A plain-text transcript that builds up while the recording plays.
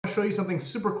to show you something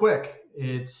super quick.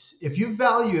 It's if you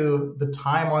value the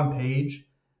time on page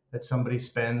that somebody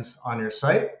spends on your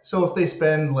site. So if they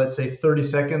spend, let's say, 30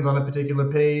 seconds on a particular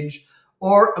page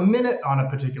or a minute on a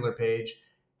particular page,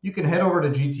 you can head over to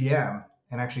GTM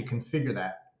and actually configure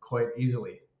that quite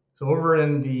easily. So over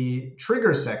in the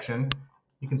triggers section,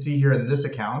 you can see here in this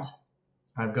account,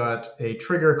 I've got a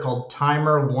trigger called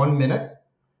timer 1 minute.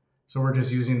 So we're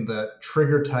just using the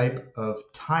trigger type of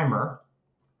timer.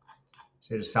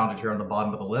 So I just found it here on the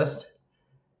bottom of the list.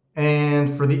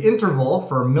 And for the interval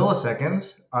for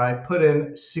milliseconds, I put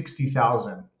in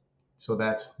 60,000. So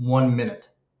that's 1 minute.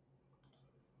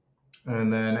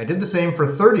 And then I did the same for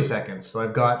 30 seconds. So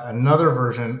I've got another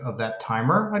version of that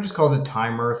timer. I just called it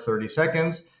timer 30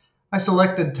 seconds. I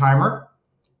selected timer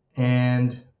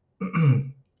and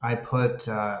I put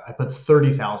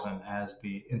 30,000 as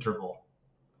the interval.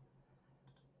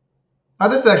 Now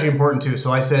this is actually important too.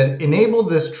 So I said enable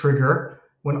this trigger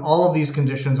when all of these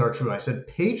conditions are true. I said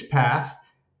page path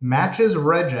matches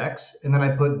regex, and then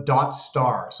I put dot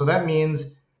star. So that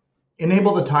means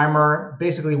enable the timer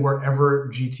basically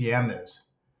wherever GTM is.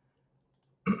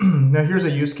 Now here's a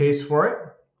use case for it.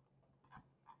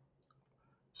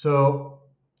 So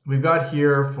we've got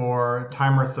here for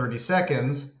timer 30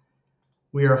 seconds,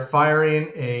 we are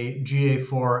firing a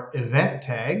GA4 event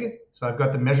tag. So I've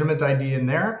got the measurement ID in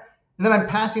there. And then I'm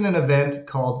passing an event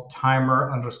called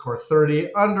timer underscore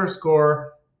 30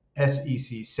 underscore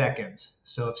SEC seconds.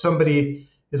 So if somebody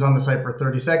is on the site for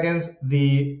 30 seconds,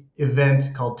 the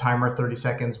event called timer 30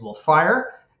 seconds will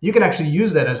fire. You can actually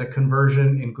use that as a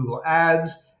conversion in Google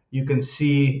Ads. You can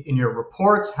see in your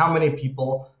reports how many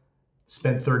people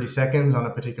spent 30 seconds on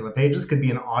a particular page. This could be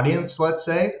an audience, let's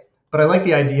say, but I like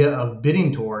the idea of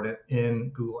bidding toward it in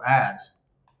Google Ads.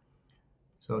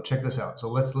 So check this out. So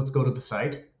let's go to the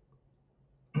site.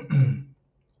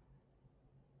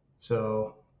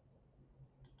 So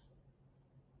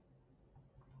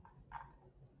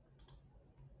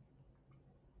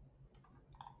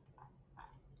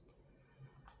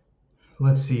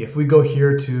let's see if we go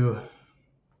here to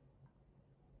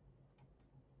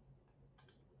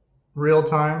real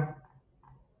time.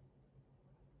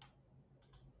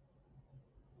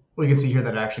 We can see here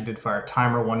that it actually did fire.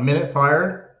 Timer 1 minute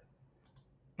fired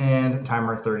and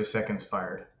timer 30 seconds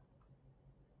fired.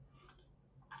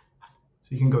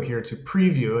 So you can go here to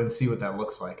preview and see what that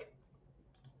looks like.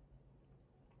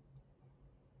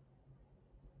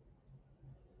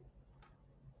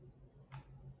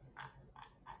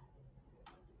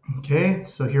 Okay,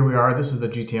 so here we are. This is the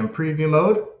GTM preview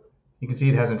mode. You can see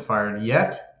it hasn't fired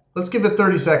yet. Let's give it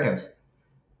 30 seconds.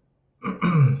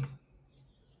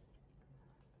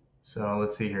 So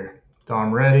let's see here.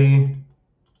 DOM ready.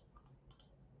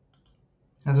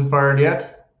 Hasn't fired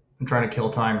yet. I'm trying to kill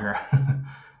time here.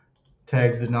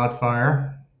 Tags did not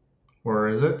fire. Where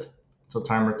is it? So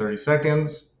timer 30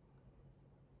 seconds.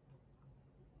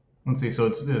 Let's see, so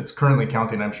it's currently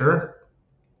counting, I'm sure.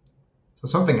 So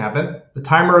something happened. The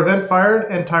timer event fired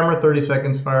and timer 30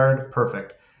 seconds fired.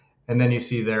 Perfect. And then you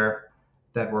see there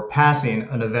that we're passing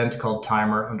an event called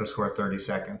timer underscore 30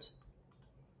 seconds.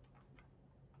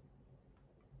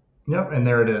 Yep, and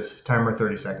there it is, timer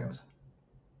 30 seconds.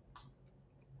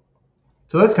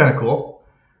 So that's kind of cool.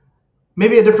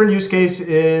 Maybe a different use case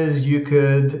is you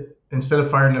could, instead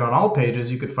of firing it on all pages,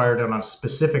 you could fire it on a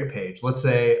specific page. Let's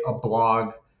say a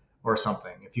blog or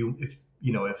something.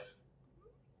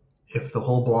 If the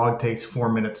whole blog takes 4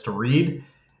 minutes to read,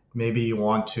 maybe you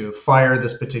want to fire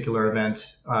this particular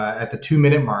event at the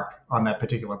 2-minute mark on that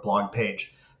particular blog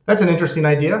page. That's an interesting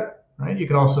idea, right? You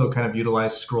can also kind of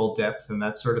utilize scroll depth and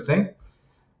that sort of thing.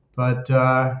 But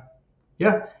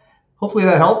yeah, hopefully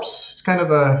that helps. It's kind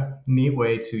of a neat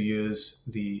way to use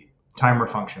the timer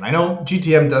function. I know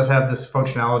GTM does have this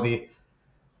functionality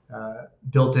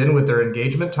built in with their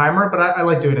engagement timer, but I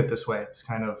like doing it this way. It's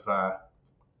kind of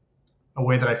a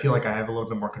way that I feel like I have a little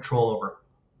bit more control over.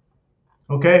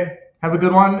 Okay, have a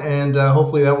good one, and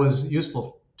hopefully that was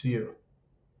useful to you.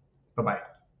 Bye-bye.